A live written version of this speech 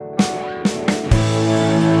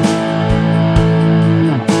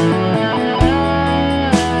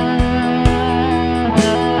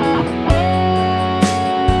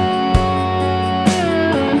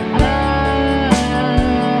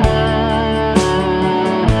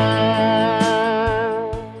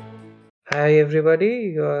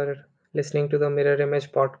everybody. You are listening to the Mirror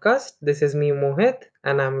Image podcast. This is me, Mohit,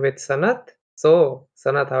 and I'm with Sanath. So,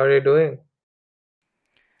 Sanath, how are you doing?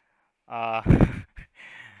 Uh,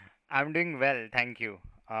 I'm doing well, thank you.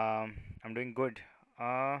 I'm doing good.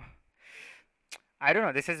 Uh, I don't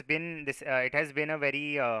know. This has been this. It has been a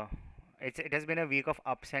very. It has been a week of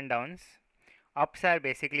ups and downs. Ups are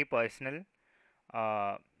basically personal.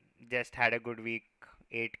 Uh, just had a good week,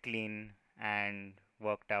 ate clean, and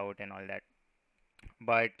worked out and all that.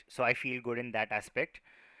 But so I feel good in that aspect.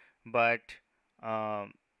 But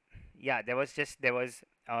um, yeah, there was.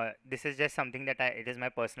 This is just something that it is my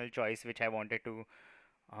personal choice, which I wanted to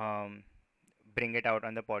um, bring it out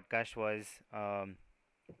on the podcast was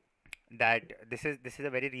that this is a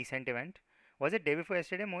very recent event. Was it day before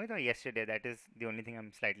yesterday, Mohit, or yesterday? That is the only thing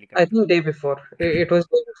I'm slightly I think confused. day before. It was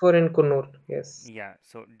day before in Kunnur. Yes. Yeah,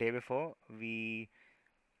 so day before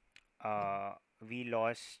uh, we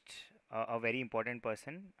lost a very important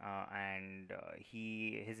person, and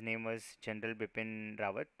his name was General Bipin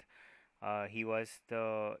Rawat. He was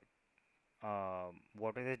the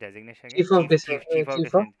what was his designation again? Chief of Chief of Chief of?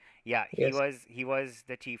 Defense. Yeah, Yes. he was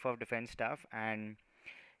the Chief of Defense Staff, and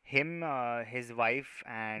him, his wife,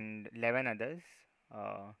 and 11 others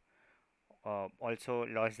uh, also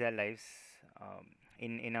lost their lives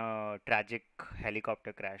in a tragic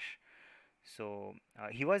helicopter crash. So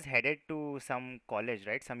he was headed to some college,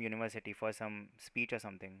 right? Some university for some speech or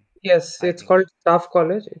something, Yes, I it's think. called Staff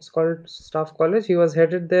College. It's called Staff College. He was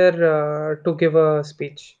headed there to give a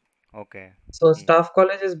speech. Okay. So, Ye- Staff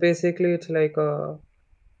College is basically it's like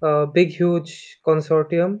a big, huge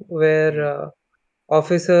consortium where Hmm.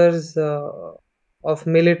 officers of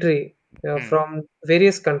military Hmm. from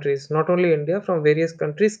various countries, not only India, from various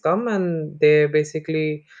countries come and they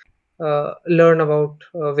basically learn about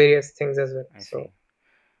various things as well. I So see.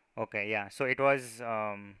 Okay, yeah. So it was,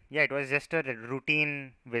 yeah, it was just a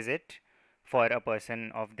routine visit for a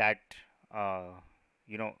person of that,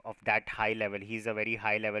 of that high level. He's a very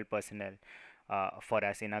high level personnel for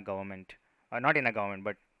us in our government, not in our government,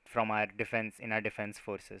 but from our defense in our defense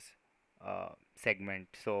forces segment.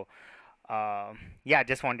 So, yeah,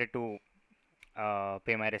 just wanted to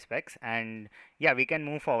pay my respects, and yeah, we can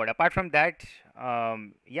move forward. Apart from that,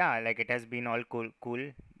 yeah, like it has been all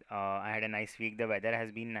cool. I had a nice week. The weather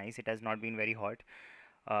has been nice. It has not been very hot.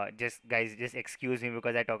 Just guys, just excuse me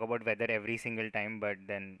because I talk about weather every single time, but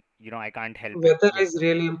then I can't help it. weather Yeah, is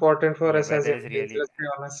really important for yeah, us as weather is Indians, really, let's be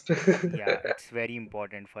honest. yeah, it's very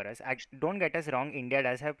important for us. Don't get us wrong, India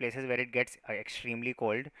does have places where it gets extremely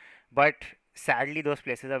cold, but sadly those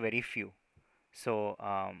places are very few. So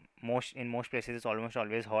most places it's almost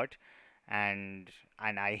always hot, and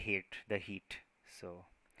I hate the heat. So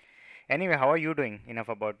anyway, how are you doing? Enough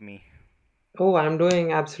about me. Oh, I'm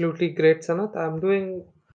doing absolutely great, Sanath. I'm doing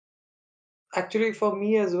actually for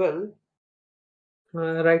me as well.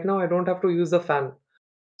 Right now, I don't have to use the fan.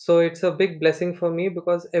 So it's a big blessing for me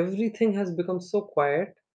because everything has become so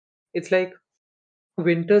quiet. It's like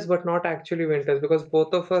winters, but not actually winters because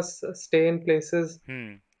both of us stay in places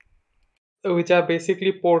Hmm. which are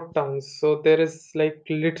basically port towns. So there is like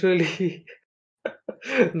literally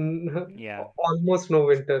Yeah. almost no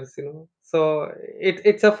winters. So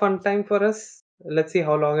it's a fun time for us. Let's see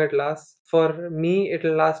how long it lasts. For me,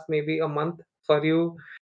 it'll last maybe a month. For you,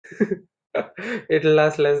 it'll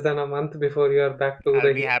last less than a month before you are back to I'll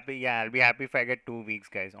the be heat. happy. Yeah, I'll be happy if I get 2 weeks,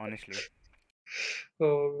 guys. Honestly.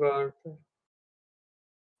 Oh God.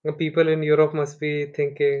 The people in Europe must be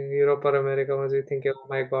thinking, Europe or America must be thinking, oh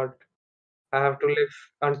my God, I have to live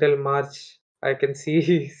until March. I can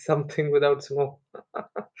see something without snow.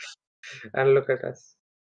 And look at us.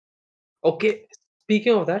 Okay,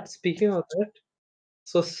 speaking of that,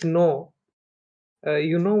 so snow,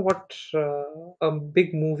 you know what a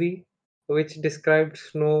big movie which described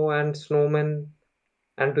snow and snowmen,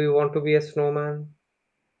 and do you want to be a snowman?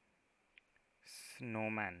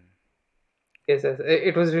 Snowman. Yes, yes.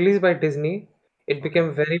 It was released by Disney. It Okay.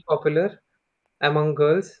 became very popular among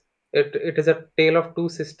girls. It is a tale of two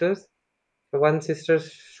sisters. One sister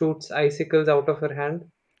shoots icicles out of her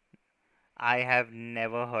hand. I have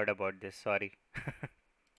never heard about this. Sorry.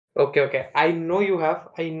 Okay, okay. I know you have.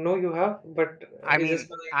 I know you have, but I it's mean, just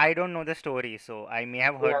like, I don't know the story, so I may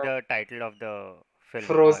have heard yeah, the title of the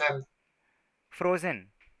film or Frozen.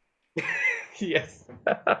 Frozen. Yes.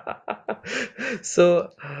 So,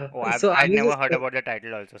 Oh, I've so I I've was never just heard about the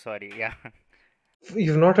title also. Sorry. Yeah.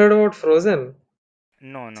 you've not heard about Frozen?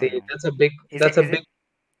 No, no, See, no. Is it that's a is it big,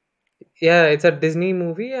 yeah, it's a Disney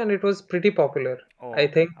movie and it was pretty popular. Oh, I okay.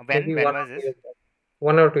 think When maybe when one was or two this? years back.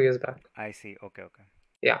 1 or 2 years back. I see. Okay, okay.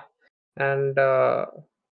 Yeah. And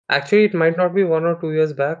Actually, it might not be 1 or 2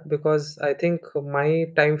 years back because I think my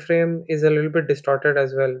time frame is a little bit distorted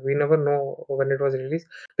as well. We never know when it was released.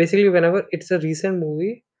 Basically, whenever it's a recent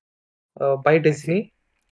movie by I see. Disney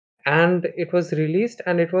and it was released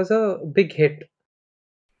and it was a big hit.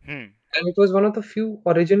 Hmm. And it was one of the few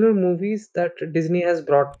original movies that Disney has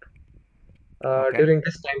brought Okay. during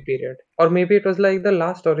this time period. Or maybe it was like the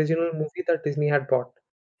last original movie that Disney had brought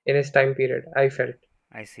in its time period, I felt.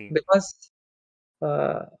 I see. Because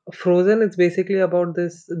uh, Frozen is basically about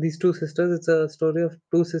these two sisters. It's a story of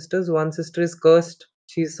two sisters. One sister is cursed.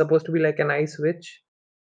 She's supposed to be like an ice witch.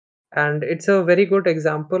 And it's a very good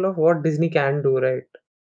example of what Disney can do, right?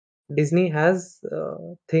 Disney has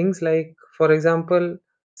things like, for example,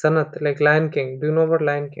 Sanath, like Lion King. Do you know about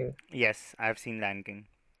Lion King? Yes, I've seen Lion King.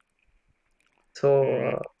 So,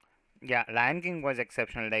 Mm, yeah, Lion King was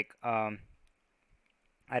exceptional. Like, I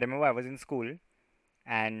remember I was in school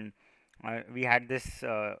and we had this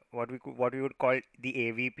what we would call the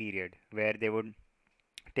AV period, where they would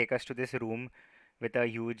take us to this room with a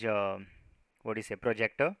huge what do you say,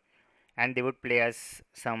 projector, and they would play us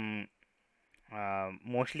some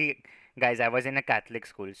mostly, guys, I was in a Catholic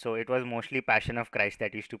school, so it was mostly Passion of Christ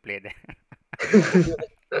that used to play there.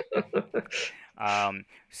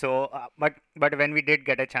 But when we did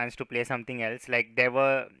get a chance to play something else, like there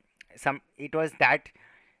were some, it was that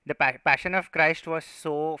the Passion of Christ was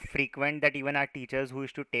so frequent that even our teachers who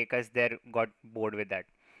used to take us there got bored with that.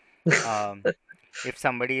 Um, if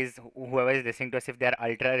somebody is, whoever is listening to us, if they are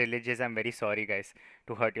ultra religious, I'm very sorry, guys,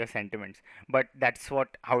 to hurt your sentiments. But that's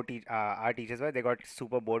what how our teachers were. They got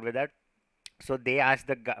super bored with that, so they asked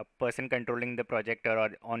the person controlling the projector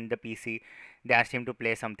or on the PC, they asked him to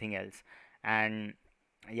play something else, and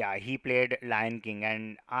yeah, he played Lion King,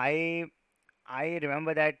 and I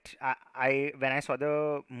remember that I when I saw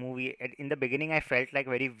the movie in the beginning, I felt like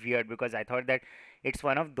very weird because I thought that it's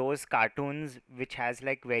one of those cartoons which has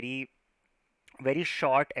like very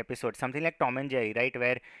short episodes, something like Tom and Jerry, right,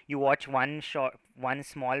 where you watch one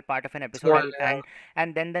small part of an episode, small,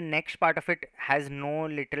 and then the next part of it has no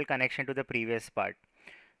literal connection to the previous part.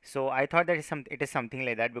 So I thought that it is something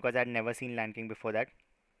like that because I'd never seen Lion King before that,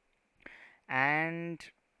 and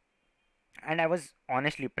I was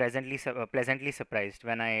honestly pleasantly surprised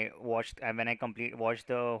when I watched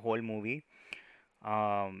the whole movie.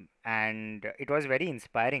 And it was very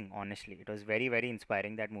inspiring. Honestly, it was very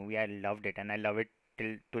inspiring, that movie. I loved it, and I love it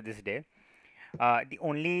till to this day. The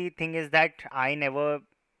only thing is that I never,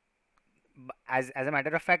 as a matter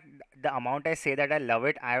of fact, the amount I say that I love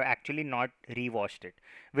it, I've actually not rewatched it,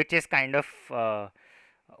 which is kind of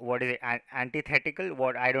what is it, antithetical?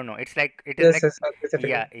 What, I don't know. It's like, it is yes, like, yes,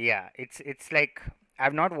 hypothetical. yeah. It's like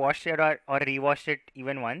I've not watched it or rewatched it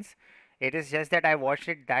even once. It is just that I watched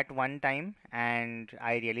it that one time and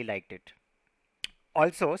I really liked it.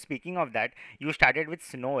 Also, speaking of that, you started with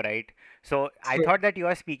snow, right? So I thought that you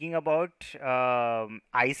are speaking about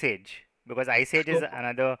Ice Age, because Ice Age is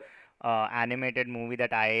another animated movie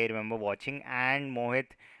that I remember watching. And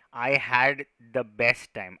Mohit, I had the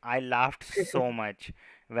best time. I laughed so much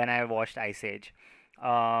when I watched Ice Age.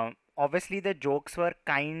 Obviously, the jokes were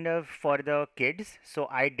kind of for the kids, so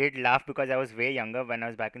I did laugh because I was way younger when I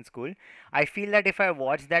was back in school. I feel that if I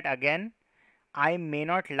watch that again, I may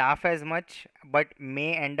not laugh as much, but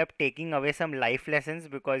may end up taking away some life lessons,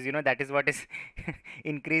 because that is what is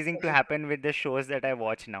increasing to happen with the shows that I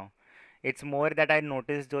watch now. It's more that I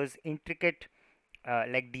notice those intricate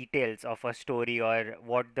like details of a story or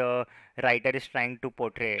what the writer is trying to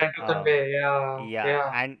portray. Trying to convey, yeah, Yeah,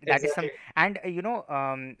 yeah, and that is some, exactly.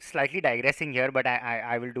 and slightly digressing here, but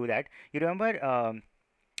I will do that. You remember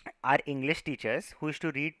our English teachers who used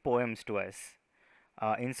to read poems to us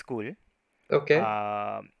in school. Okay.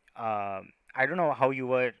 uh, I don't know how you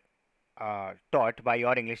were taught by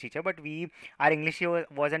your English teacher, but our English teacher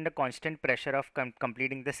was under constant pressure of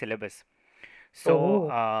completing the syllabus. So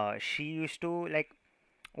Oh, she used to like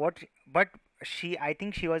what, but I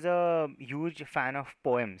think she was a huge fan of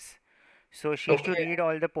poems. So she used to okay. read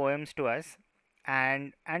all the poems to us,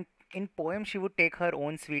 and in poems she would take her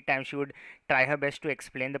own sweet time. She would try her best to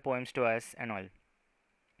explain the poems to us and all.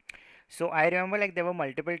 So I remember like there were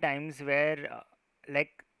multiple times where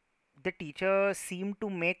like the teacher seemed to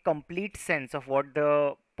make complete sense of what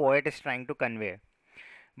the poet is trying to convey,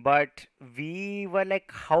 but we were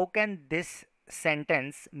like, how can this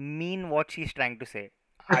sentence mean what she's trying to say?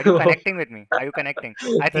 Are you connecting with me? Are you connecting?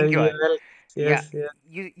 I think you Yeah, are. well, Yeah, yes, yeah.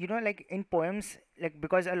 like in poems, like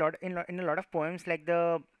because in a lot of poems, like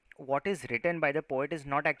the what is written by the poet is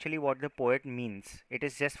not actually what the poet means. It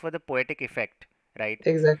is just for the poetic effect, right?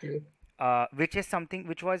 Exactly. Which is something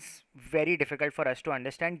which was very difficult for us to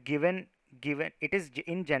understand, given given, it is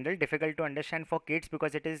in general difficult to understand for kids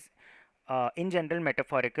because it is in general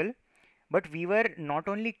metaphorical. But we were not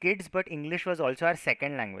only kids, but English was also our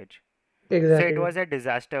second language. So it Exactly. was a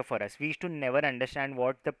disaster for us. We used to never understand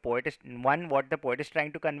what the poet is, one, what the poet is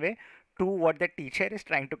trying to convey, two, what the teacher is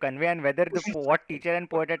trying to convey, and whether what teacher and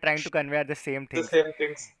poet are trying to convey are the same The things. same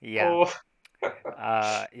things. Yeah. Oh,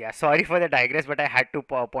 Yeah, sorry for the digress, but I had to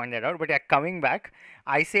point that out. But yeah, coming back,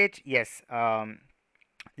 Ice Age, yes,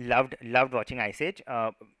 loved watching Ice Age.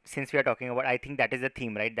 Since we are talking about, I think that is the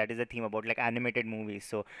theme, right? That is the theme about like animated movies.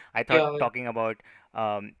 So I thought yeah, yeah. talking about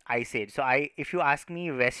Ice Age. So if you ask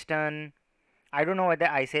me, Western, I don't know whether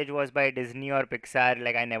Ice Age was by Disney or Pixar.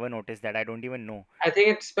 Like I never noticed that. I don't even know. I think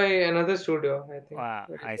it's by another studio. I think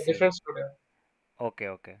I it's a see. different studio. Okay,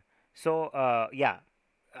 okay. So yeah,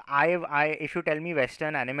 I if you tell me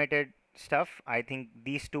Western animated stuff, I think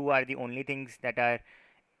these two are the only things that are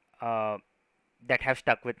uh, that have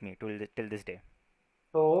stuck with me till this day.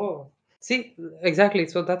 Oh, see, exactly.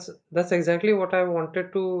 So that's exactly what I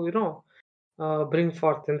wanted to, bring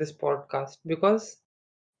forth in this podcast because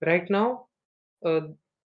right now, uh,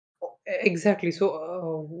 exactly.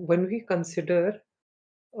 So when we consider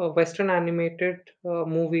Western animated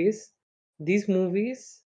movies, these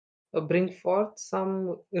movies bring forth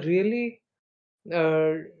some really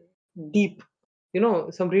uh, deep,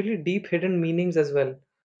 some really deep hidden meanings as well.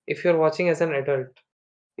 If you're watching as an adult,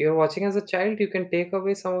 you're watching as a child, you can take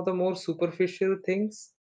away some of the more superficial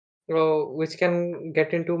things, which can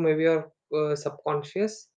get into maybe your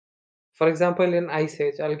subconscious. For example, in Ice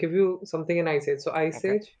Age, I'll give you something in Ice Age. So, Ice Okay.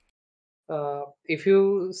 Age, if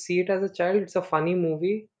you see it as a child, it's a funny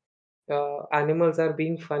movie. Animals are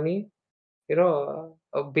being funny.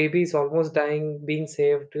 A baby is almost dying, being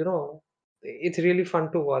saved. It's really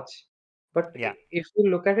fun to watch. But Yeah. if you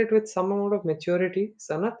look at it with some amount of maturity,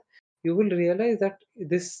 Sanath, you will realize that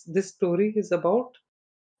this story is about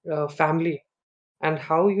family and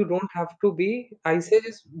how you don't have to be. Ice Age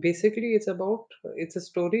is basically it's a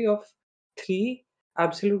story of three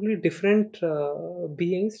absolutely different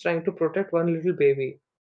beings trying to protect one little baby.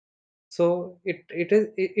 So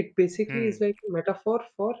it basically is Hmm. like a metaphor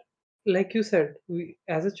for, like you said,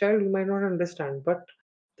 as a child we might not understand, but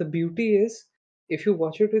the beauty is if you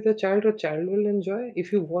watch it with a child will enjoy.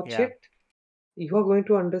 If you watch Yeah. it, you are going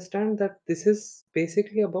to understand that this is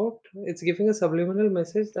basically about, it's giving a subliminal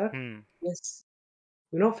message that Hmm. yes,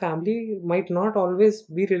 family might not always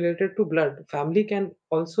be related to blood. Family can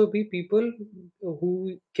also be people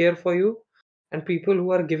who care for you and people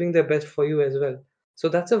who are giving their best for you as well. So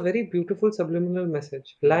that's a very beautiful subliminal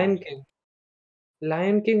message. Hmm. Lion King.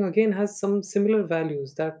 Lion King again has some similar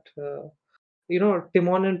values that,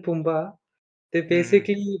 Timon and Pumbaa, they Hmm. Hmm.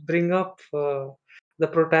 basically bring up the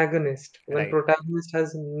protagonist when Right. protagonist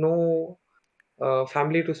has no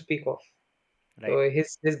family to speak of. Right. So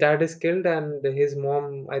his dad is killed and his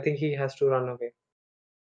mom, I think he has to run away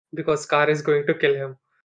because Scar is going to kill him.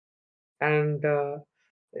 And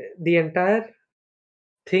the entire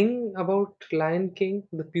thing about Lion King,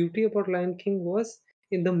 the beauty about Lion King was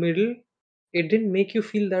in the middle, it didn't make you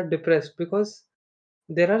feel that depressed because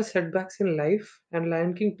there are setbacks in life, and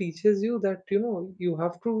Lion King teaches you that you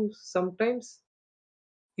have to sometimes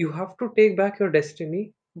you have to take back your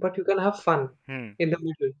destiny, but you can have fun Hmm. in the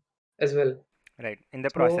middle as well. Right. In the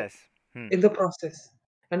So process. Hmm. in the process.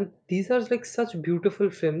 And these are like such beautiful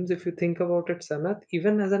films if you think about it, Sanath.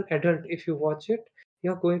 Even as an adult, if you watch it,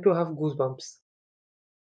 you're going to have goosebumps.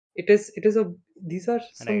 It is a These are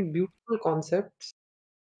Right. some beautiful concepts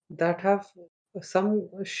that have some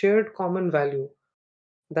shared common value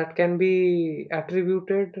that can be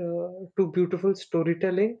attributed to beautiful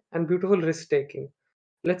storytelling and beautiful risk taking.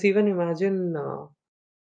 Let's even imagine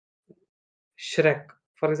Shrek,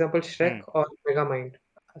 for example, Shrek Hmm. or Megamind.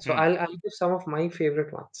 So Hmm. I'll give some of my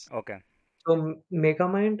favorite ones. Okay. So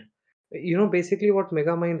Megamind, basically what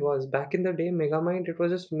Megamind was back in the day, Megamind it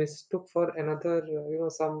was just mistook for another,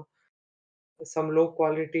 some low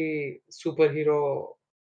quality superhero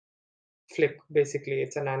flick. Basically,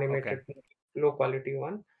 it's an Okay. animated, low quality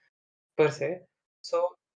one per se.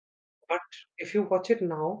 So, but if you watch it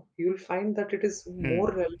now, you'll find that it is Hmm. more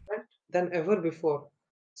relevant than ever before.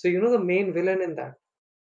 So the main villain in that.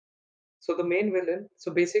 So the main villain.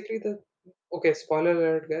 So basically the okay. Spoiler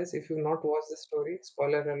alert, guys. If you've not watched the story,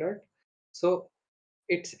 spoiler alert. So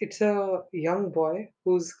it's a young boy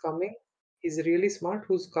who's coming. He's really smart.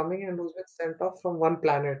 Who's coming and who's been sent off from one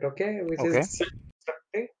planet. Okay, which is Okay.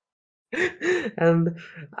 self-destructing. And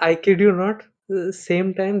I kid you not.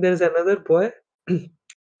 Same time, there's another boy.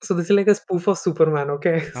 So this is like a spoof of Superman.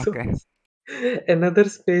 Okay, so Okay. another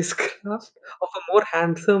spacecraft of a more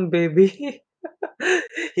handsome baby.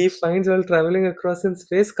 He finds while traveling across in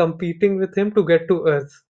space, competing with him to get to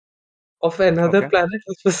Earth of another Okay. planet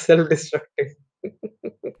which was self-destructing.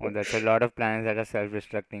 Oh, that's a lot of planets that are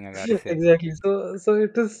self-destructing, I gotta say. Exactly. So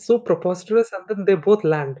it is so preposterous, and then they both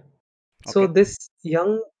land. So Okay. this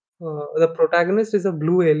young, the protagonist is a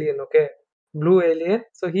blue alien. Okay, blue alien.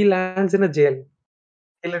 So he lands in a jail.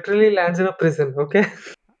 He literally lands in a prison. Okay.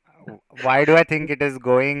 Why do I think it is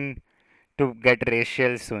going to get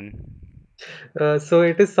racial soon? So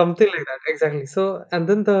it is something like that, exactly. So, and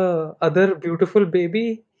then the other beautiful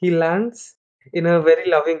baby, he lands in a very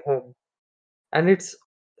loving home, and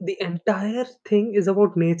the entire thing is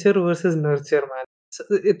about nature versus nurture, man.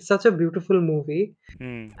 It's such a beautiful movie,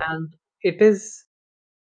 Hmm. and it is.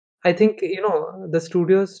 I think the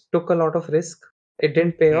studios took a lot of risk. It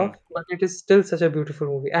didn't pay Hmm. off, but it is still such a beautiful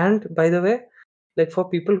movie. And by the way, like for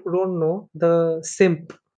people who don't know, the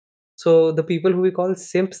simp, so the people who we call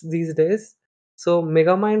simps these days, so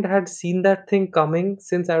Megamind had seen that thing coming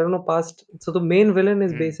since I don't know past. So the main villain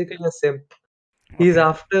is Hmm. basically a simp. He's Okay.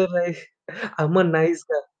 after like I'm a nice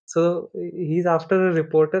guy. So he's after a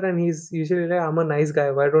reporter and he's usually like I'm a nice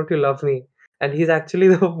guy. Why don't you love me? And he's actually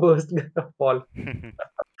the worst guy of all.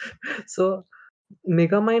 So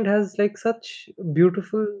Megamind has like such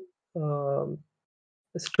beautiful um,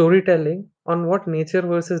 storytelling on what nature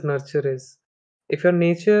versus nurture is. If your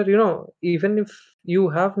nature, even if you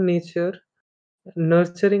have nature,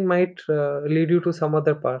 nurturing might lead you to some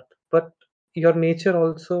other part, but your nature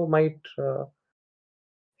also might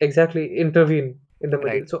exactly intervene in the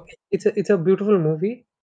Right. middle. So it's a beautiful movie.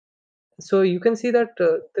 So you can see that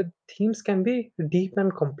the themes can be deep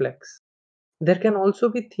and complex. There can also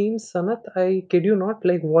be themes, Sanath, I kid you not,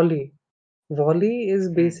 like Wally. Wally is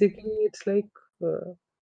Hmm. basically it's like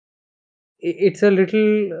it's a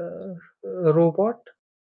little robot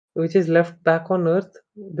which is left back on Earth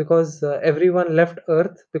because everyone left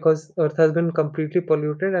Earth because Earth has been completely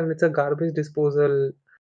polluted and it's a garbage disposal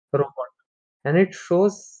robot. And it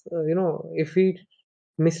shows, if we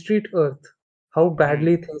mistreat Earth, how Hmm.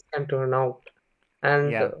 badly things can turn out,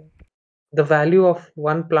 and Yeah. the value of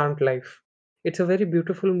one plant life. It's a very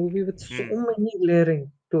beautiful movie with so Hmm. many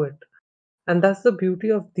layering to it, and that's the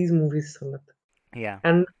beauty of these movies, Sanath. Yeah.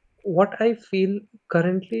 And what I feel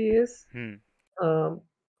currently is Hmm. um,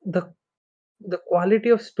 the the quality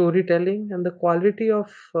of storytelling and the quality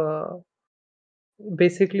of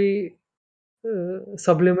basically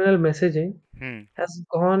subliminal messaging Hmm. has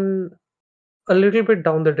gone a little bit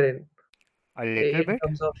down the drain A little in bit?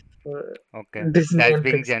 terms of Okay. Disney That's and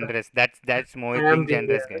being Pixar. generous. That's I Mohit am being being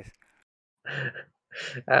generous, guys.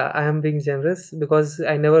 I am being generous because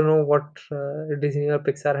I never know what Disney or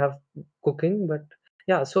Pixar have cooking, but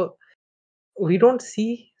yeah, so we don't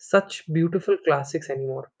see such beautiful classics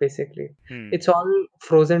anymore, basically. Hmm. It's all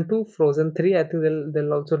Frozen 2, Frozen 3. I think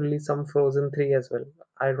they'll also release some Frozen 3 as well.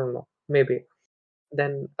 I don't know, maybe.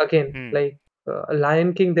 Then again, Hmm. like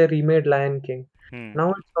Lion King, they remade Lion King. Hmm.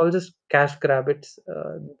 Now it's all just cash grab.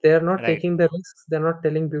 They're not Right. taking the risks. They're not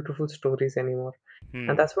telling beautiful stories anymore,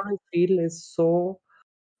 and Hmm. that's what I feel is so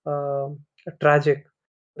tragic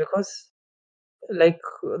because like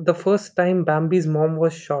the first time Bambi's mom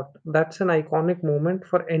was shot, that's an iconic moment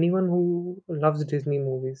for anyone who loves Disney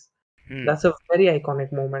movies. Hmm. That's a very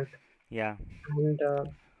iconic moment, Yeah. and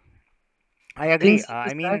I agree. things such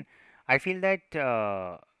as I that, mean, I feel that.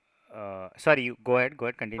 Sorry, you go ahead. Go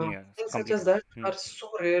ahead. Continue. things such Complete. as that Hmm. are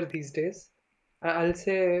so rare these days. I'll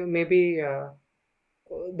say maybe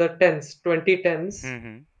the tens, 2010s, Hmm.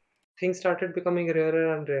 Hmm. things started becoming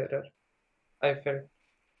rarer and rarer. I felt.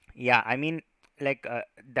 Yeah. I mean, like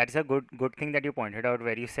that's a good thing that you pointed out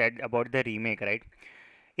where you said about the remake, right?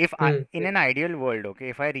 If I Hmm. in an ideal world, okay,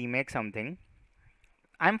 if I remake something,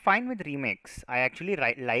 I'm fine with remakes. I actually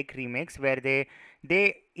like remakes where they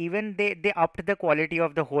upped the quality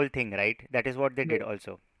of the whole thing, right? That is what they Hmm. did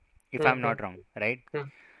also, if Hmm. I'm Hmm. not wrong, right? Hmm.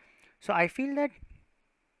 So I feel that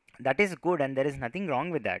that is good and there is nothing wrong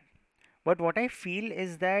with that. But what I feel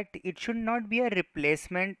is that it should not be a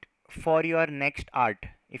replacement for your next art,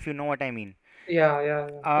 if you know what I mean. Yeah, yeah,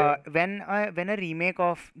 yeah, yeah. When a remake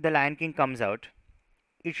of The Lion King comes out,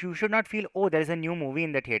 you should not feel, oh, there is a new movie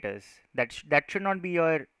in the theaters. That should not be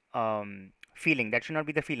your feeling. That should not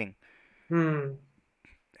be the feeling. Hmm.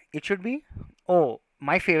 It should be, oh,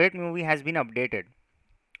 my favorite movie has been updated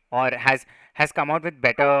or has come out with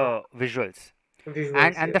better visuals,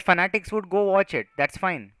 Visuals, and yeah. the fanatics would go watch it. That's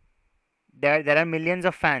fine. There are millions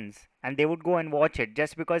of fans and they would go and watch it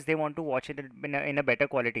just because they want to watch it in a better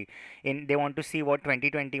quality, in they want to see what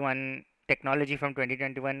 2021 technology from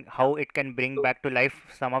 2021, how it can bring back to life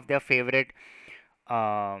some of their favorite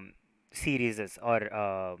um, series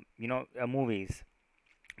or movies,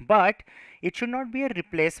 but it should not be a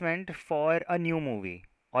replacement for a new movie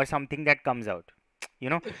or something that comes out. you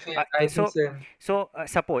know Yeah, I think so so.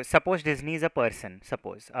 suppose Disney is a person,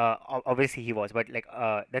 suppose, obviously he was, but like,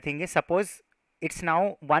 the thing is, suppose it's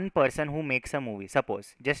now one person who makes a movie.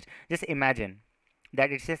 Suppose, just imagine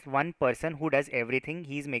that it's just one person who does everything.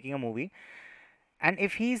 He's making a movie, and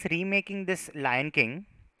if he's remaking this Lion King,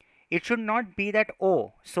 it should not be that,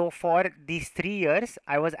 oh, so for these 3 years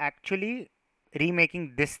I was actually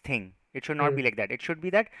remaking this thing. It should not Hmm. be like that. It should be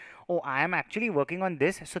that, oh, I am actually working on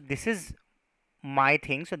this, so this is my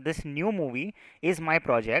thing. So this new movie is my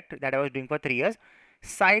project that I was doing for 3 years.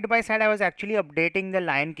 Side by side, I was actually updating the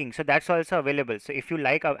Lion King, so that's also available. So if you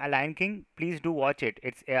like a Lion King, please do watch it.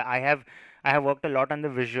 It's I have worked a lot on the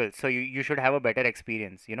visuals, so you should have a better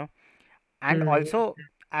experience. And Hmm. also,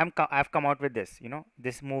 I've come out with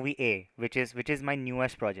this movie A, which is my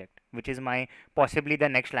newest project, which is my possibly the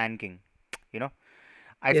next Lion King. you know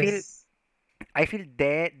I feel Yes. I feel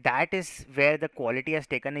there that is where the quality has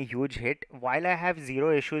taken a huge hit. While I have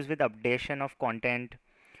zero issues with updation of content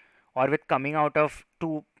or with coming out of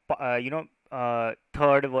two,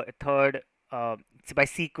 third, by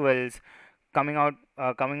sequels, coming out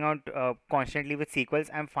constantly with sequels.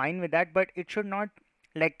 I'm fine with that, but it should not,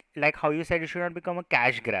 like how you said, it should not become a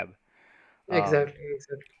cash grab. Um, Exactly.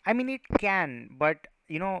 Exactly. I mean, it can, but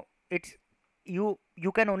it's you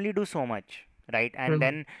can only do so much, right? And Hmm.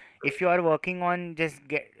 then if you are working on just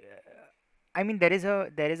get, I mean, there is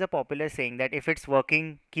a popular saying that if it's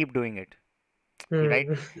working, keep doing it, right?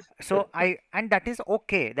 Hmm. So and that is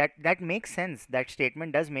okay. That makes sense. That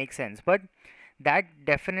statement does make sense, but that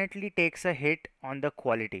definitely takes a hit on the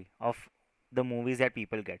quality of the movies that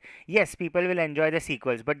people get. Yes, people will enjoy the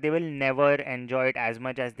sequels, but they will never enjoy it as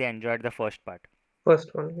much as they enjoyed the first part,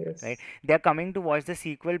 First one. right? Yes. They're coming to watch the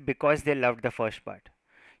sequel because they loved the first part.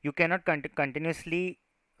 You cannot continuously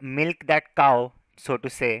milk that cow, so to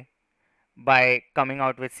say, by coming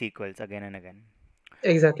out with sequels again and again.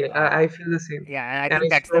 Exactly. I uh, feel the same, yeah, and I and think I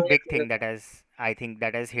that's the strongly big feel the thing that has I think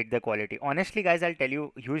that has hit the quality. Honestly, guys, I'll tell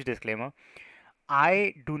you, huge disclaimer,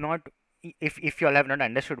 I do not, if you all have not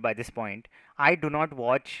understood by this point, I do not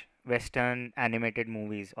watch Western animated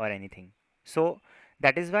movies or anything. So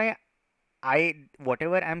that is why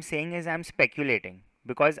whatever I'm saying is I'm speculating,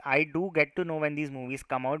 because I do get to know when these movies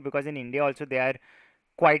come out, because in India also they are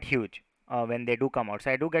quite huge when they do come out.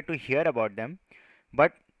 So I do get to hear about them,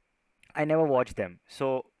 but I never watch them.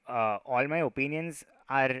 So all my opinions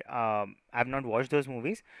are, I've not watched those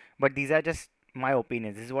movies, but these are just my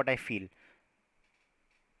opinions. This is what I feel.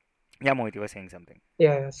 Yeah, Mohit, you were saying something.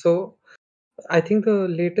 yeah. Yeah. So I think the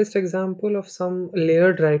latest example of some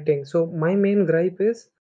layered writing. So my main gripe is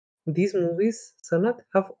these movies, Sanath,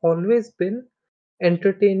 have always been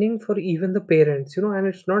entertaining for even the parents, and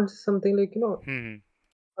it's not just something like, Hmm.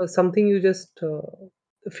 something you just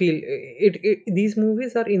feel. These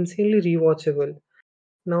movies are insanely rewatchable.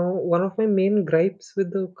 Now, one of my main gripes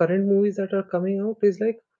with the current movies that are coming out is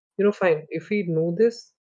like, fine, if we know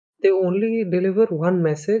this, they only deliver one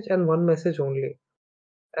message and one message only.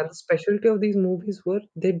 And the specialty of these movies were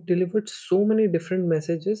they delivered so many different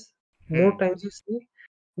messages. More Hmm. times you see,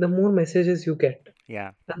 the more messages you get.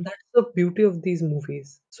 Yeah. And that's the beauty of these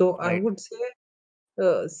movies. So I Right. would say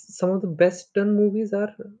some of the best done movies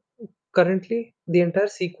are currently the entire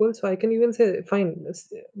sequel. So I can even say, fine,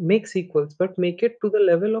 make sequels, but make it to the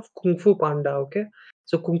level of Kung Fu Panda. Okay,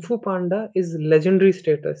 so Kung Fu Panda is legendary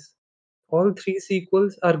status. All three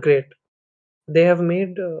sequels are great. They have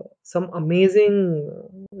made some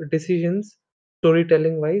amazing decisions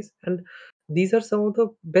storytelling wise, and these are some of the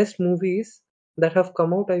best movies that have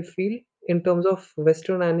come out, I feel, in terms of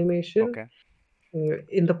Western animation Okay.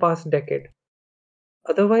 in the past decade.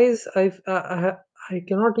 Otherwise, I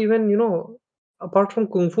cannot even, apart from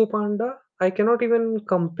Kung Fu Panda, I cannot even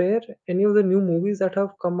compare any of the new movies that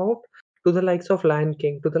have come out to the likes of Lion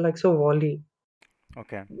King, to the likes of Wall-E.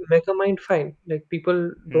 Okay. Megamind, fine. Like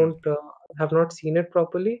people Hmm. don't have not seen it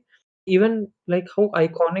properly. Even like how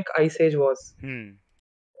iconic Ice Age was. Hmm.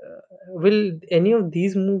 Will any of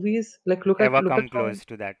these movies like Ever look at come how close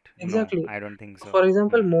to that? No, exactly? I don't think so. For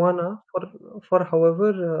example, Hmm. Moana, for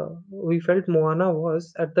however we felt Moana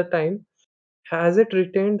was at the time, has it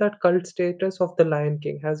retained that cult status of the Lion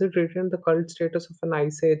King? Has it retained the cult status of an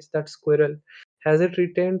Ice Age, that Squirrel? Has it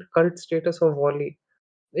retained cult status of Wall-E?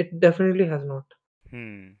 It definitely has not.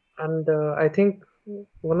 Hmm. And I think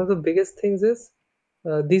one of the biggest things is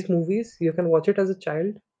these movies, you can watch it as a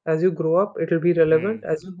child. As you grow up, it will be relevant. Hmm.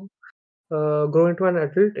 As you grow into an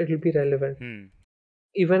adult, it will be relevant. Hmm.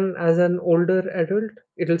 Even as an older adult,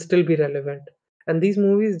 it will still be relevant. And these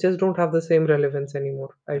movies just don't have the same relevance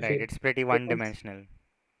anymore, I Right, feel. it's pretty Because one-dimensional.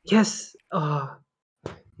 yes,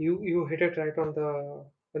 you hit it right on the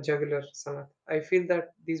jugular, Sanath. I feel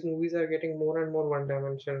that these movies are getting more and more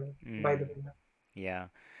one-dimensional by the Mm. minute. Yeah,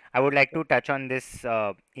 I would like to touch on this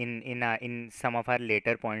in some of our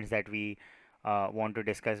later points that we want to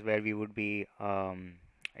discuss, where we would be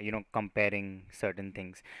comparing certain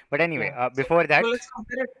things. But anyway, Yeah. before So that, let's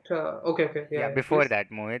compare it. Okay, okay. Yeah, yeah, yeah. before Please. that,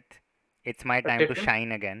 Mohit, it's my A time to tidbit?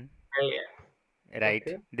 shine again. Yeah. Right,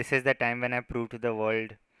 Okay. this is the time when I prove to the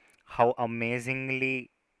world how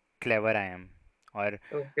amazingly clever I am, or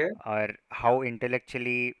Okay. how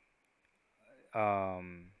intellectually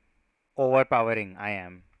um, overpowering I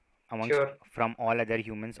am amongst Sure. from all other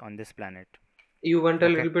humans on this planet. You went a Okay.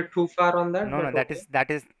 little bit too far on that, No, no, but okay.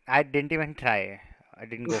 that is I didn't even try. I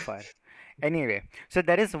didn't go far. Anyway, so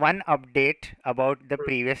there is one update about the Hmm,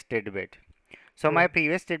 previous tidbit. So hmm. my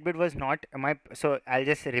previous tidbit was not my so I'll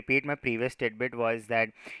just repeat my previous tidbit was that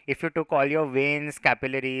if you took all your veins,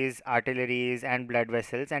 capillaries, arteries and blood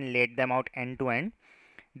vessels and laid them out end to end,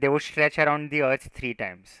 they would stretch around the earth 3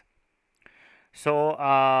 times. So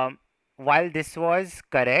while this was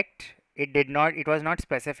correct, it was not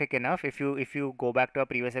specific enough. If you go back to a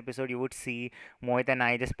previous episode, you would see Mohit and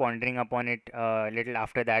I just pondering upon it little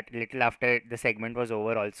after that, little after the segment was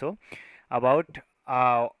over also, about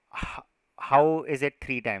how is it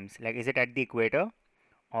 3 times? Like, is it at the equator,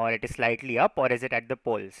 or it is slightly up, or is it at the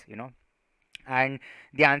poles? And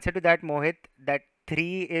the answer to that, Mohit, that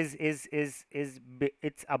three it's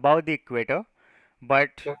above the equator,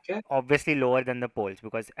 but Okay. obviously lower than the poles,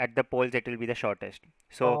 because at the poles it will be the shortest.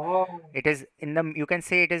 So Oh. it is in the you can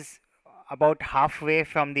say it is about halfway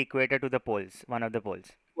from the equator to the poles, one of the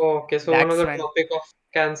poles. Okay. So one of That's the when Tropic of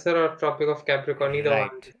Cancer or Tropic of Capricorn, either one.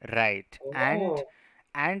 right, right. and Oh.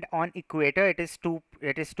 and on equator it is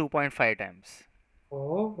 2.5 times,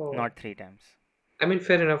 Oh. not 3 times. I mean,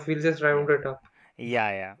 fair enough. We'll just Yeah. round it up.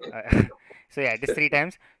 Yeah, yeah. So yeah, it is 3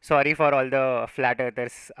 times. Sorry for all the flat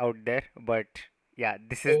earthers out there, but yeah,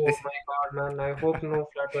 this is Oh this. my God, man. I hope no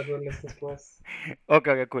flat earther listens to us.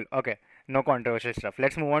 Okay, okay, cool. Okay, no controversial stuff.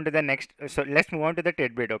 Let's move on to the next. So let's move on to the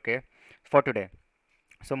tidbit. Okay, for today.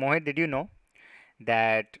 So Mohit, did you know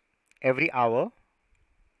that every hour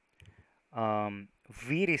um,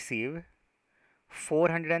 we receive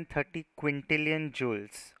 430 quintillion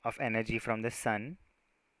joules of energy from the sun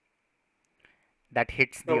that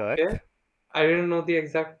hits the Okay. earth? I didn't know the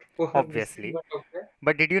exact this thing, Obviously. but okay.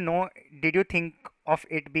 But did you think of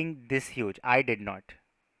it being this huge? I did not.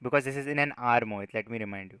 Because this is in an hour, Mohit, let me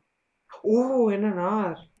remind you. Oh, in an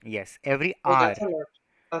hour. Yes, every Oh, hour, that's a lot.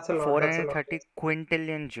 That's a lot. That's a lot. 430 Yes.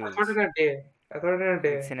 quintillion I thought joules. in a day. I thought in a It's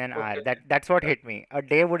day. in an hour. Okay. That's what Okay. hit me. A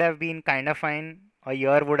day would have been kind of fine. A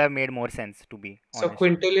year would have made more sense, to be So honest.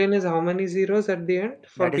 quintillion is how many zeros at the end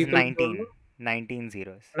for That is people who don't 19. know? 19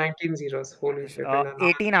 zeros. 19 zeros. Holy shit, in an hour.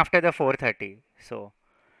 18 after the 430. So,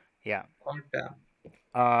 yeah. God damn.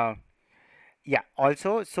 Uh, yeah.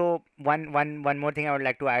 Also, so one more thing I would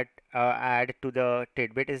like to add to the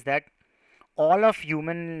tidbit is that all of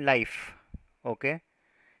human life, okay,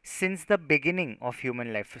 since the beginning of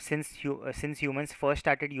human life, since humans first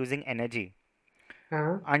started using energy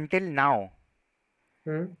Huh? until now,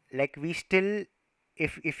 Hmm? like we still,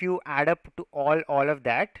 if you add up to all of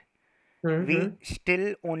that, Hmm? we Hmm?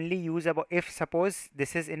 still only use about, if suppose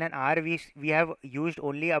this is in an hour, we have used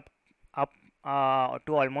only up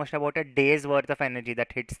to almost about a day's worth of energy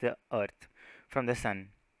that hits the earth from the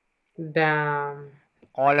sun. Damn.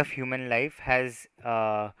 All of human life has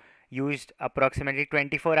used approximately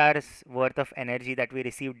 24 hours worth of energy that we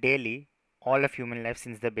receive daily, all of human life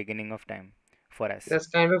since the beginning of time for us. That's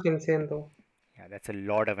kind of insane though. Yeah, that's a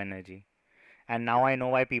lot of energy. And now I know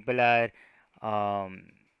why people are um,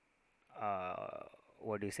 uh,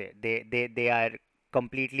 what do you say, they are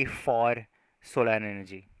completely for solar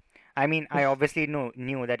energy. I mean, I obviously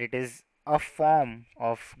knew that it is a form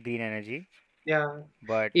of green energy, Yeah.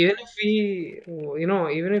 but Even if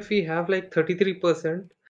even if we have like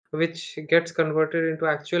 33%, which gets converted into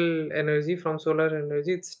actual energy from solar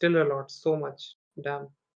energy, it's still a lot. So much. Damn.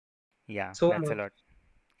 yeah, So that's a much. lot.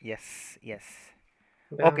 Yes, yes.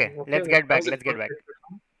 Okay, Damn. Okay. let's That get back. was a Let's good get back. tidbit,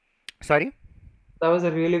 huh? Sorry? That was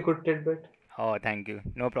a really good tidbit. Oh, thank you.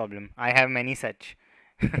 No problem. I have many such.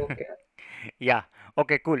 Okay. Yeah.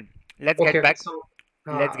 Okay, cool. Let's Okay. get Okay. back. So,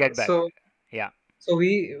 Let's get back. so Yeah, So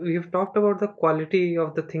we've talked about the quality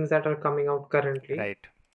of the things that are coming out currently. right.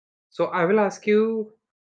 So I will ask you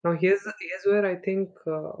now. Here's where I think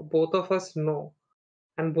both of us know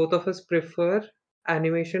and both of us prefer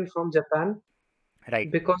animation from Japan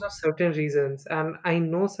Right. because of certain reasons. And I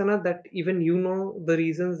know, Sana, that even you know the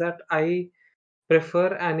reasons that I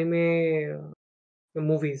prefer anime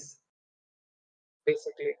movies,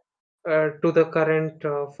 basically, to the current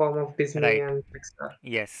form of Disney Right. and Pixar.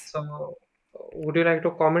 Yes. So, would you like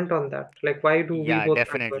to comment on that? Like, why do we Yeah, both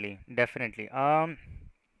prefer? definitely. Definitely.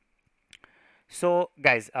 So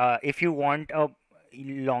guys, if you want a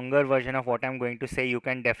longer version of what I'm going to say, you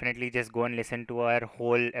can definitely just go and listen to our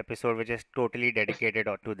whole episode, which is totally dedicated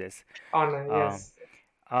to this. Honor, Um, yes.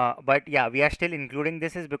 but yeah, we are still including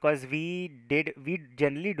this is because we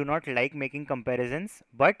generally do not like making comparisons,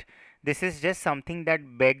 but this is just something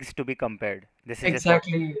that begs to be compared. This is just what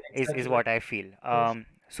Exactly, is exactly. what I feel. Yes.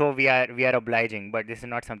 So we are obliging, but this is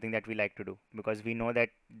not something that we like to do because we know that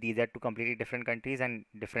these are two completely different countries and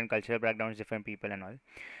different cultural backgrounds, different people and all.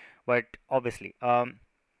 But obviously,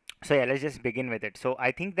 so yeah, let's just begin with it. So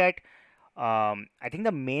I think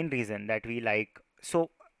the main reason that we like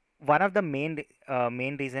so one of the main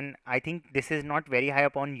reason I think this is not very high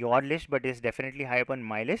up on your list, but is definitely high up on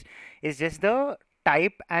my list, is just the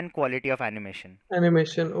type and quality of animation,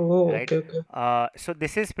 Animation. Oh, right? okay, okay. So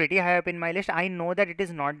this is pretty high up in my list. I know that it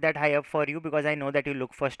is not that high up for you because I know that you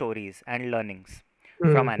look for stories and learnings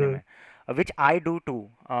from Mm-hmm. anime, which I do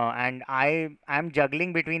too. And I am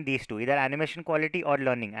juggling between these two, either animation quality or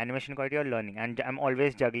learning, and I'm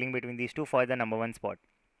always juggling between these two for the number one spot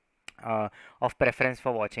of preference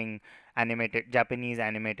for watching animated Japanese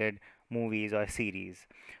animated movies or series.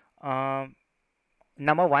 Um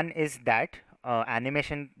Number one is that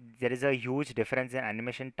animation, there is a huge difference in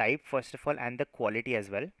animation type first of all, and the quality as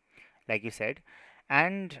well, like you said.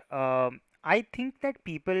 And I think that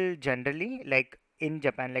people generally, like in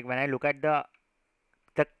Japan, like when I look at the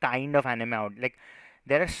kind of anime out, like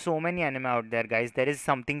there are so many anime out there, guys. There is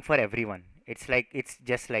something for everyone. It's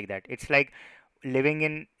just like that. It's like living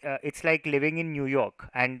in New York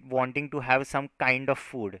and wanting to have some kind of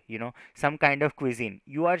food, some kind of cuisine.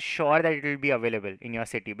 You are sure that it will be available in your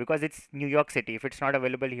city because it's New York City. If it's not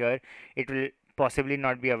available here, it will possibly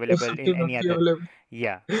not be available in Definitely not any be other, available.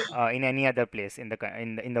 yeah, in any other place in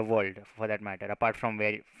the world for that matter, apart from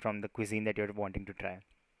from the cuisine that you're wanting to try.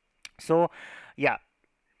 So yeah,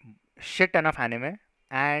 shit ton of anime.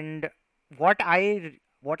 And what I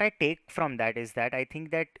take from that is that I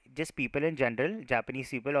think that just people in general, Japanese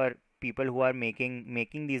people or people who are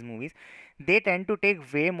making these movies, they tend to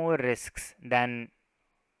take way more risks than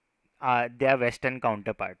their Western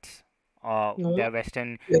counterparts, No, their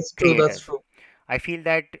Western yes, true. That's creators. true. I feel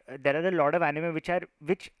that there are a lot of anime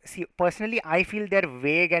which see, personally I feel they're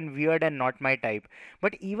vague and weird and not my type,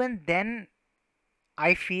 but even then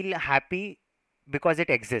I feel happy because it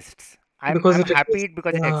exists. I'm Because I'm it happy exists.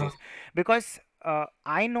 because it Yeah. exists. Because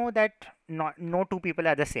I know that not no two people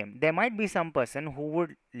are the same. There might be some person who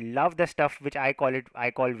would love the stuff which I call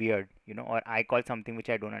weird, or I call something which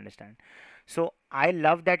I don't understand. So I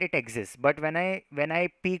love that it exists. But when I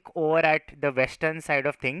peek over at the Western side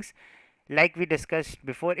of things, like we discussed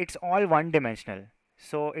before, it's all one dimensional.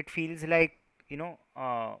 So it feels like, you know,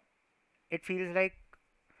 uh, it feels like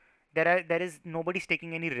there is nobody's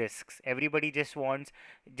taking any risks. Everybody just wants,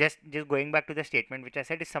 just going back to the statement which I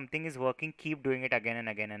said, if something is working, keep doing it again and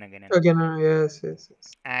again and again and again. Again, yes, yes,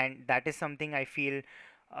 yes. And that is something I feel,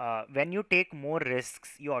 when you take more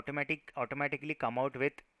risks, you automatically come out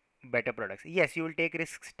with better products. Yes, you will take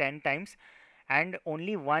risks 10 times, and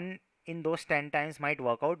only one in those 10 times might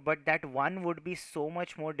work out, but that one would be so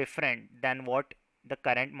much more different than what the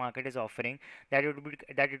current market is offering, that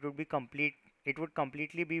it would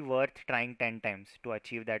completely be worth trying 10 times to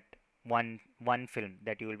achieve that one film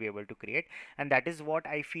that you will be able to create. And that is what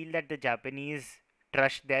I feel, that the Japanese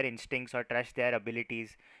trust their instincts or trust their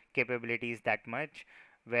abilities, capabilities that much,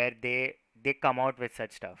 where they come out with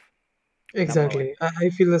such stuff. Number one. Exactly. I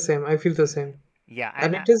feel the same. I feel the same. Yeah,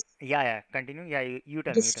 And and yeah, continue. Yeah, you it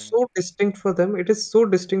tell me, is you tell me. so distinct for them. It is so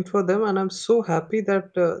distinct for them, and I'm so happy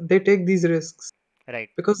that they take these risks, Right,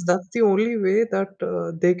 because that's the only way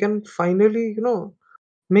that they can finally,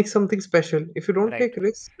 make something special. If you don't right, take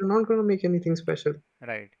risks, you're not gonna make anything special.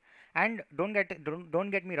 right. And don't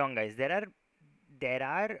get me wrong, guys. There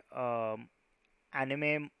are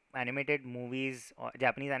animated movies, or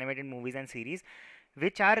Japanese animated movies and series,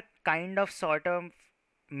 which are kind of sort of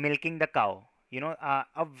milking the cow.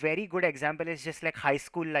 A very good example is just like high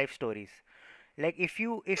school life stories. Like if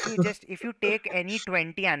you take any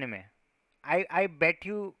 20 anime, I bet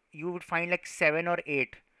you would find like 7 or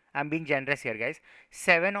 8. I'm being generous here, guys.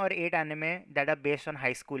 7 or 8 anime that are based on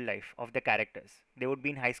high school life of the characters. They would be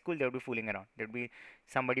in high school. They would be fooling around.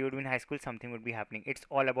 Somebody would be in high school. Something would be happening. It's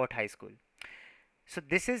all about high school. So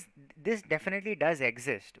this definitely does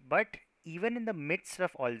exist. But even in the midst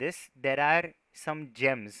of all this, there are some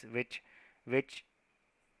gems which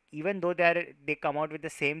even though they come out with the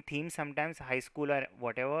same theme sometimes, high school or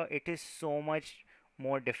whatever, it is so much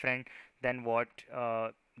more different than what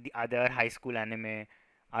the other high school anime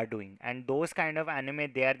are doing. And those kind of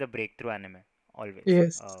anime, they are the breakthrough anime always.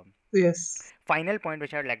 Yes. Yes. Final point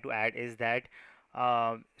which I would like to add is that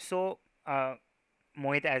so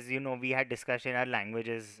Mohit, as you know, we had discussed in our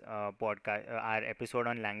languages podcast, our episode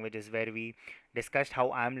on languages, where we discussed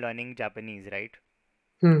how I'm learning Japanese, right?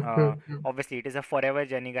 Hmm, hmm, Uh, hmm. Obviously, it is a forever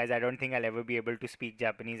journey, guys. I don't think I'll ever be able to speak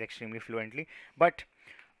Japanese extremely fluently, but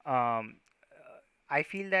um, I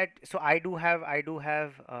feel that so I do have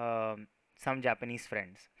some Japanese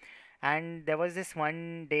friends, and there was this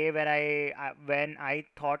one day where when I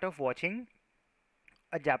thought of watching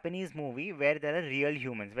a Japanese movie where there are real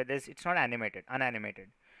humans, where it's not animated,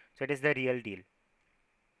 unanimated, so it is the real deal.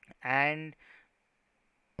 And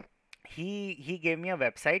he gave me a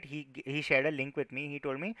website. He shared a link with me. He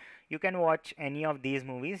told me you can watch any of these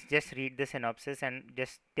movies. Just read the synopsis and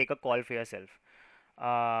just take a call for yourself.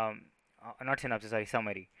 Not synopsis, sorry,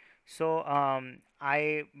 summary. So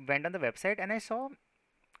I went on the website and I saw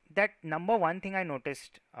that number one thing I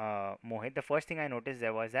noticed, Mohit. The first thing I noticed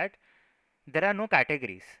there was that there are no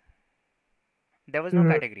categories. There was no Hmm,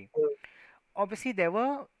 category. Obviously there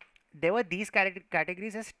were these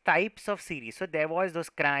categories as types of series. So there was those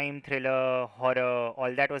crime, thriller, horror,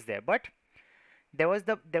 all that was there. But there was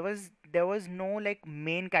no like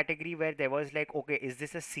main category where there was like, okay, is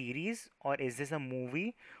this a series or is this a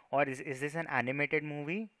movie or is this an animated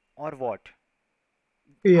movie or what?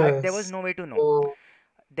 There was yes. no way to know. Oh,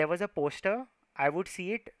 There was a poster. I would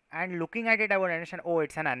see it, and looking at it I would understand, oh,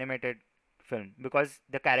 it's an animated film because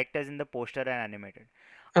the characters in the poster are animated.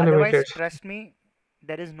 Otherwise, animated. trust me,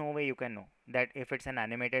 there is no way you can know that if it's an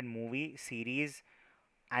animated movie, series,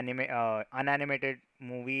 unanimated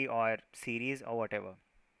movie or series or whatever.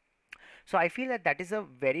 So I feel that that is a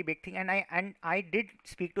very big thing, and I did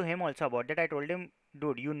speak to him also about that. I told him,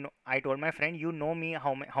 dude, I told my friend, you know me,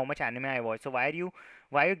 how much anime I watch. So why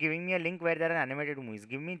are you giving me a link where there are animated movies?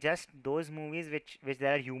 Give me just those movies which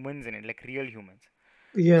there are humans in it, like real humans.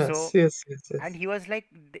 Yes, So, yes, yes, and yes. he was like,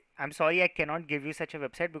 I'm sorry, I cannot give you such a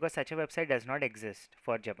website because such a website does not exist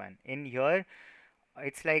for Japan. In here,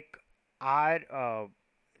 it's like are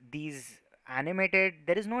these animated,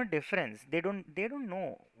 there is no difference. They don't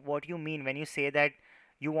know what you mean when you say that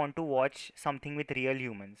you want to watch something with real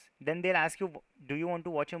humans. Then they'll ask you, do you want to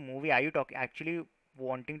watch a movie? Are you actually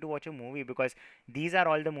wanting to watch a movie? Because these are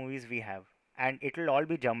all the movies we have, and it will all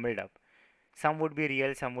be jumbled up. Some would be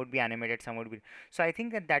real, some would be animated, some would be. So I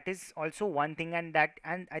think that that is also one thing, and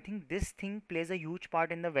I think this thing plays a huge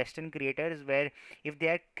part in the Western creators, where if they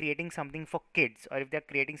are creating something for kids or if they are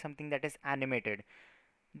creating something that is animated,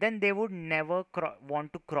 then they would never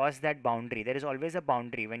want to cross that boundary. There is always a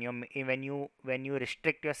boundary when when you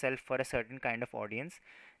restrict yourself for a certain kind of audience.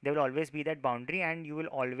 There will always be that boundary, and you will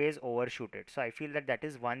always overshoot it. So I feel that that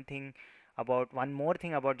is one more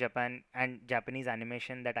thing about Japan and Japanese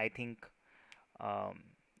animation that I think um,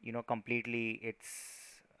 completely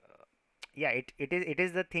yeah, it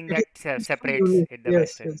is the thing It that is so separates unique. it the Yes,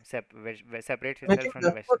 western yes. separates And I itself think from the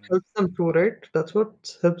that's what western. helps them too, right? That's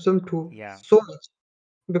what helps them too Yeah. so much.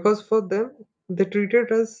 Because for them, they treat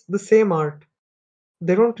it as the same art.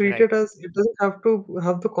 They don't treat Right. it as it doesn't have to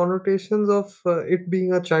have the connotations of it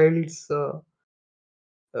being a child's uh,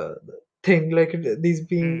 thing, like these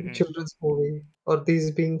being Mm-hmm. children's movie or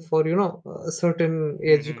these being for a certain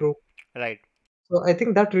age Mm-hmm. group. Right. So I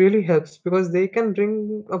think that really helps because they can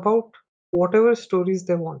bring about whatever stories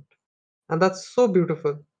they want. And that's so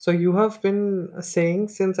beautiful. So you have been saying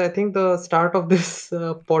since I think the start of this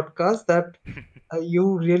podcast that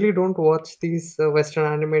you really don't watch these Western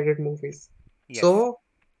animated movies. Yes.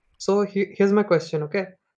 So, here's my question. Okay,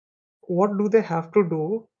 what do they have to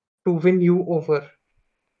do to win you over?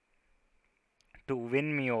 To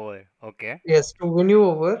win me over. Okay. Yes, to win you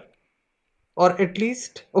over, or at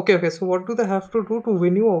least okay. So what do they have to do to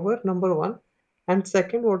win you over? Number one, and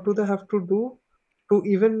second, what do they have to do to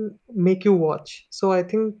even make you watch? So I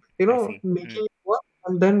think I see. making you watch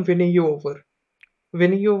and then winning you over.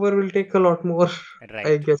 Winning you over will take a lot more,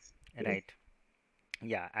 I Right. guess. Right.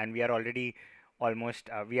 Yeah, and we are already almost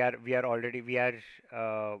almost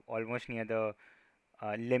near the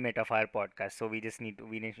limit of our podcast, so we just need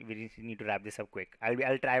to wrap this up quick.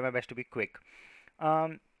 I'll try my best to be quick.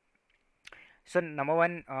 um so number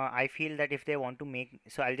one, I feel that if they want to make,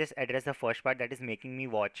 so I'll just address the first part, that is making me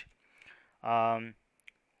watch. um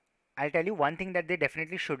I'll tell you one thing that they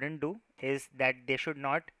definitely shouldn't do is that they should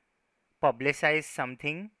not publicize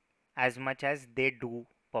something as much as they do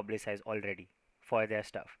publicize already for their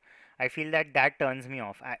stuff. I feel that that turns me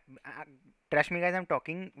off. Trust me, guys, I'm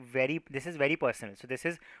talking very. This is very personal. So this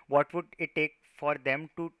is what would it take for them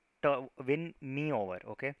to win me over?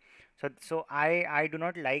 Okay, so I do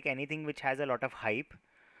not like anything which has a lot of hype,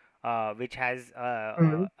 which has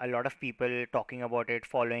Mm. a lot of people talking about it,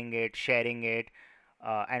 following it, sharing it,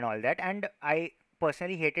 and all that. And I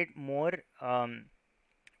personally hate it more.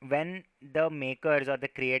 When the makers or the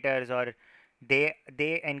creators or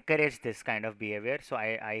they encourage this kind of behavior, so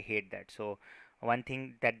I hate that. So one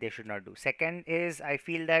thing that they should not do. Second is I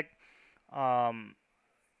feel that um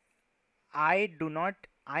I do not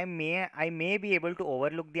I may be able to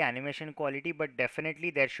overlook the animation quality, but definitely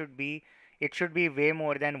there should be it should be way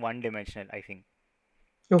more than one dimensional, I think.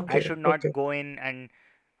 I Okay, should okay. not go in and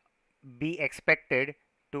be expected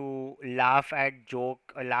to laugh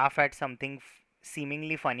at something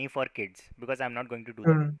seemingly funny for kids, because I'm not going to do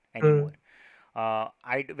that Mm, anymore.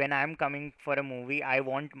 mm. When I'm coming for a movie, I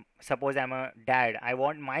want, suppose I'm a dad, I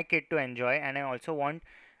want my kid to enjoy, and I also want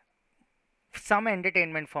some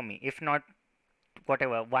entertainment for me. If not,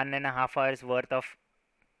 whatever, 1.5 hours worth of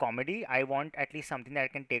comedy, I want at least something that I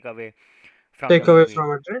can take away from the Take away movie.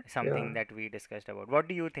 from it, right? Something Yeah. that we discussed about. What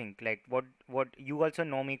do you think? Like, what you also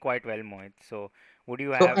know me quite well, Mohit. So,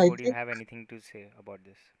 So would you have anything to say about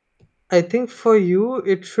this? I think for you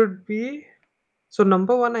it should be, so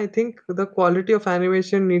number one, I think the quality of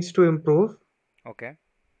animation needs to improve. Okay.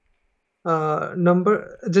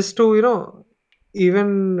 Number, just to,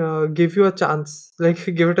 even give you a chance, like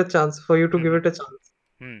give it a chance for you to give Hmm. it a chance.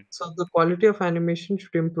 Hmm. So the quality of animation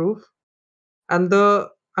should improve, and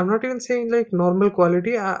I'm not even saying like normal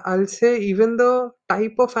quality. I'll say even the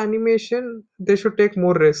type of animation, they should take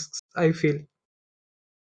more risks. I feel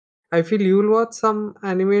you'll watch some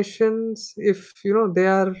animations if they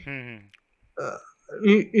are Hmm. Hmm. uh,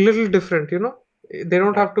 little different. They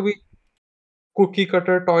don't Right. have to be cookie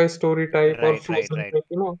cutter Toy Story type or Right. Right. Frozen Right. type.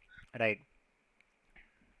 Right.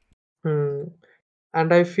 Hmm.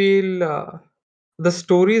 And I feel the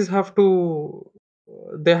stories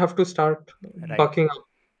they have to start Right. bucking up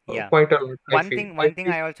Yeah. quite a lot. I One feel. thing. I One thing feel.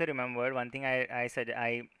 I also remembered. One thing I said.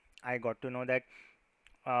 I got to know that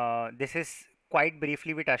this is quite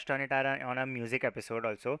briefly we touched on it on a music episode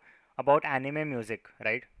also about anime music,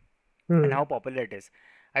 right? And how Hmm. popular it is.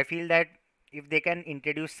 I feel that if they can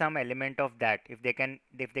introduce some element of that, if they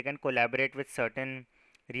can collaborate with certain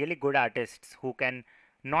really good artists who can,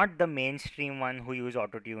 not the mainstream one who use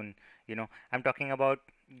autotune, I'm talking about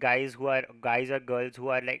guys or girls who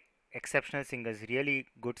are like exceptional singers, really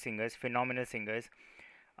good singers, phenomenal singers.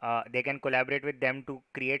 They can collaborate with them to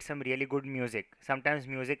create some really good music. Sometimes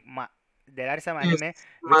there are some Yes. anime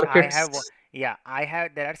which Markets.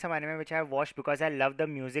 there are some anime which I have watched because I love the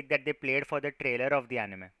music that they played for the trailer of the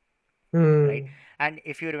anime, right? Hmm. And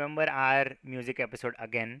if you remember our music episode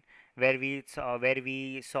again, where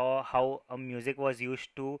we saw how music was used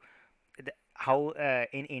to how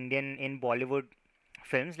in Bollywood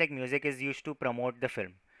films, like, music is used to promote the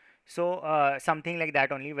film. So something like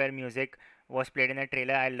that only, where music was played in a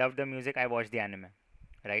trailer. I love the music. I watched the anime,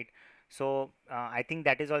 right? So I think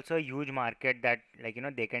that is also a huge market that, like,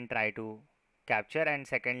 they can try to capture. And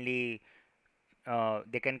secondly,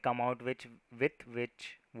 they can come out which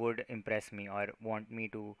would impress me or want me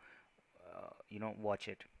to watch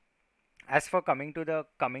it. As for coming to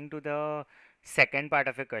the second part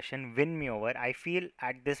of your question, win me over, I feel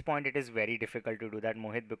at this point it is very difficult to do that,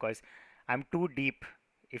 Mohit, because I'm too deep,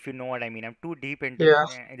 if you know what I mean. I'm too deep into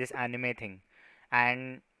Yeah. this anime thing.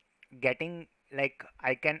 And getting, like,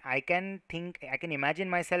 I can imagine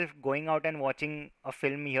myself going out and watching a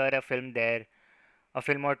film here, a film there, a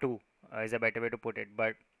film or two, is a better way to put it.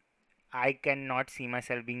 But I cannot see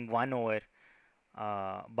myself being won over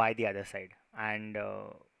by the other side. And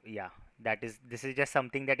yeah, this is just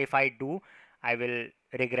something that if I do, I will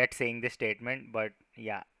regret saying this statement. But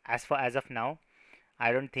yeah, as of now,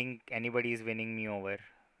 I don't think anybody is winning me over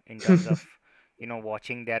in terms of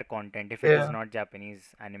watching their content if it is Yeah. not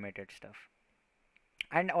Japanese animated stuff.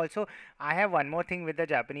 And also, I have one more thing with the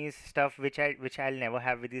Japanese stuff, which I'll never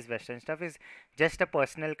have with these Western stuff, is just a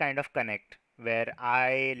personal kind of connect, where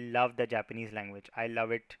I love the Japanese language. I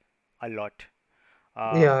love it a lot. um,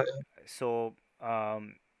 Yeah. so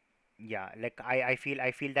yeah, like, I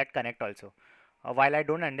feel that connect also. While I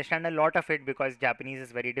don't understand a lot of it because Japanese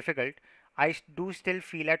is very difficult, do still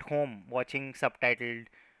feel at home watching subtitled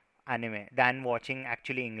anime than watching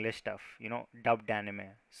actually English stuff, dubbed anime.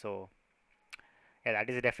 So yeah, that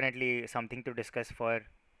is definitely something to discuss for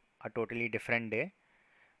a totally different day.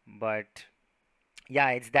 But yeah,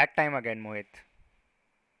 it's that time again, Mohit.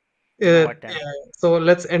 You know what time? Yeah. So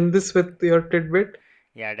let's end this with your tidbit.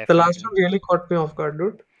 Yeah, The last definitely. one really caught me off guard,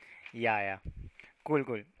 dude. Yeah, yeah. Cool,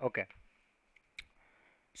 cool. Okay.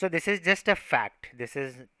 So this is just a fact. This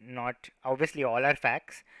is not obviously all are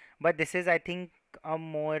facts, but this is I think a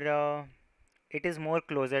more it is more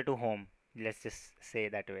closer to home. Let's just say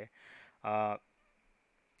that way. Uh,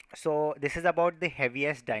 so this is about the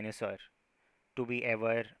heaviest dinosaur to be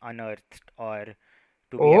ever unearthed or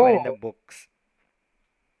to be ever in the Oh, books.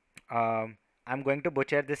 I'm going to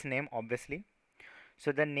butcher this name obviously.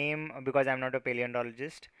 So the name, because I'm not a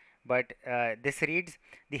paleontologist, but this reads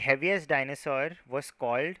the heaviest dinosaur was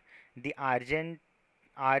called the Argentinosaurus.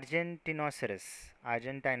 I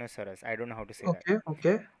don't know how to say that. okay,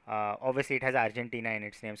 okay. Obviously, it has Argentina in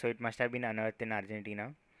its name, so it must have been unearthed in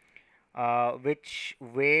Argentina, which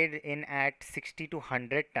weighed in at 60 to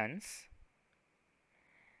 100 tons.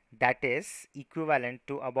 That is equivalent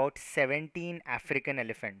to about 17 African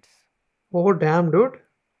elephants. Oh, damn, dude.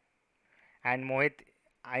 And Mohit,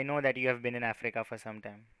 I know that you have been in Africa for some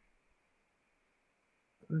time.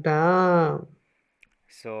 Damn.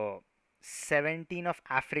 So, 17 of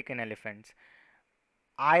African elephants.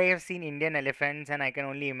 I have seen Indian elephants and I can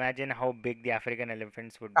only imagine how big the African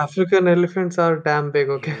elephants would be. African elephants are damn big,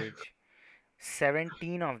 okay? Huge.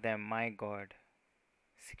 17 of them, my god.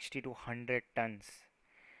 60 to 100 tons.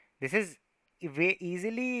 This is way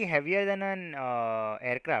easily heavier than an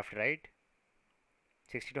aircraft, right?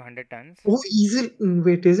 60 to 100 tons. Oh, easily.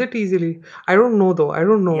 Wait, is it easily? I don't know though. I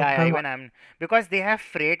don't know. Yeah, yeah, Hang on. even I'm because they have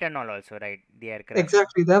freight and all also, right? The aircraft.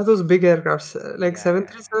 Exactly. They have those big aircrafts. Like Yeah, yeah,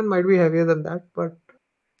 yeah. 737 might be heavier than that, but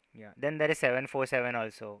Yeah. Then there is 747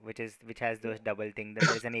 also, which has those double thing. Then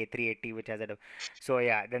there is an A380 which has a so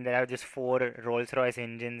yeah. Then there are just four Rolls-Royce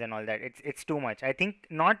engines and all that. It's too much. I think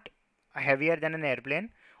not heavier than an airplane.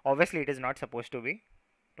 Obviously, it is not supposed to be.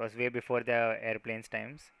 It was way before the airplanes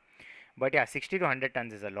times. But yeah, 60 to 100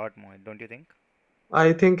 tons is a lot more, don't you think?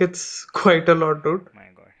 I think it's quite a lot, dude. My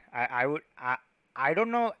God, I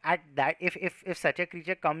don't know at that if such a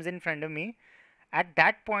creature comes in front of me at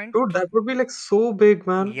that point. Dude, that would be like so big,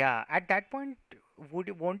 man. Yeah, at that point,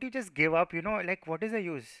 won't you just give up? Like what is the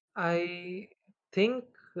use? I think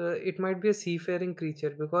it might be a seafaring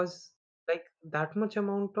creature because, like, that much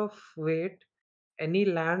amount of weight, any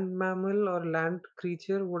land mammal or land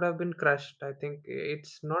creature would have been crushed. I think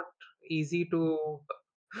it's not easy to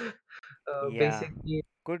Yeah, basically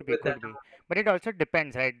with that could be. But it also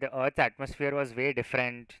depends, right? The Earth's atmosphere was way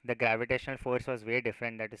different. The gravitational force was way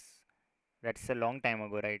different. That's a long time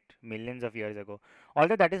ago, right? Millions of years ago.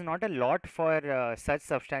 Although that is not a lot for such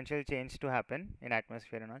substantial change to happen in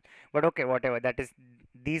atmosphere and all. But okay, whatever. That is,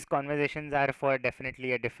 these conversations are for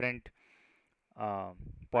definitely a different uh,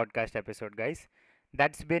 podcast episode, guys.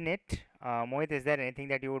 That's been it. Mohit, is there anything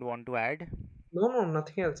that you would want to add? No, no,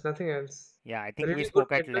 nothing else, nothing else. Yeah, I think we Really good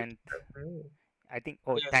spoke at tidbits. length. Mm. I think.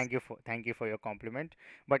 Oh, Yes. thank you for your compliment.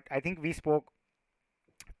 But I think we spoke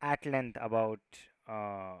at length about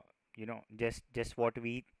just what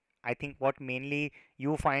we. I think what mainly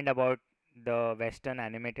you find about the Western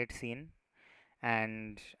animated scene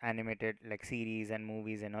and animated like series and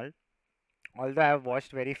movies and all. Although I have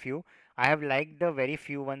watched very few, I have liked the very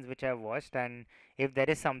few ones which I have watched. And if there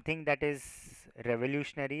is something that is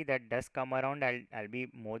revolutionary that does come around, I'll be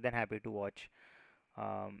more than happy to watch.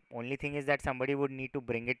 Only thing is that somebody would need to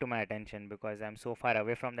bring it to my attention because I'm so far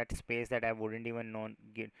away from that space that I wouldn't even know,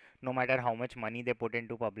 no matter how much money they put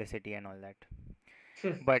into publicity and all that.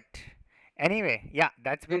 But anyway, yeah,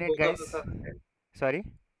 that's I been think it, both of us guys. are the same. Sorry.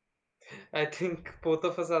 I think both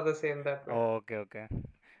of us are the same that way. Oh, okay, okay.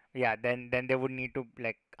 Yeah, then they would need to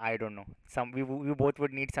like I don't know. We both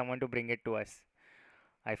would need someone to bring it to us.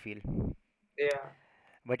 I feel. Yeah.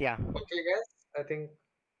 But yeah, Okay, guys.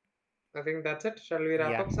 I think that's it. Shall we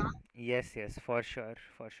wrap yeah, up, Sanath? yes, for sure,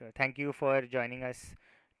 for sure. Thank you for joining us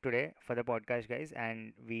today for the podcast, guys,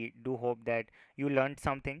 and we do hope that you learned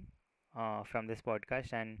something from this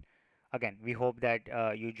podcast. And again, we hope that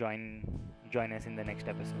you join us in the next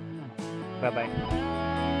episode. Bye bye.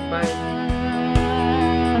 Bye.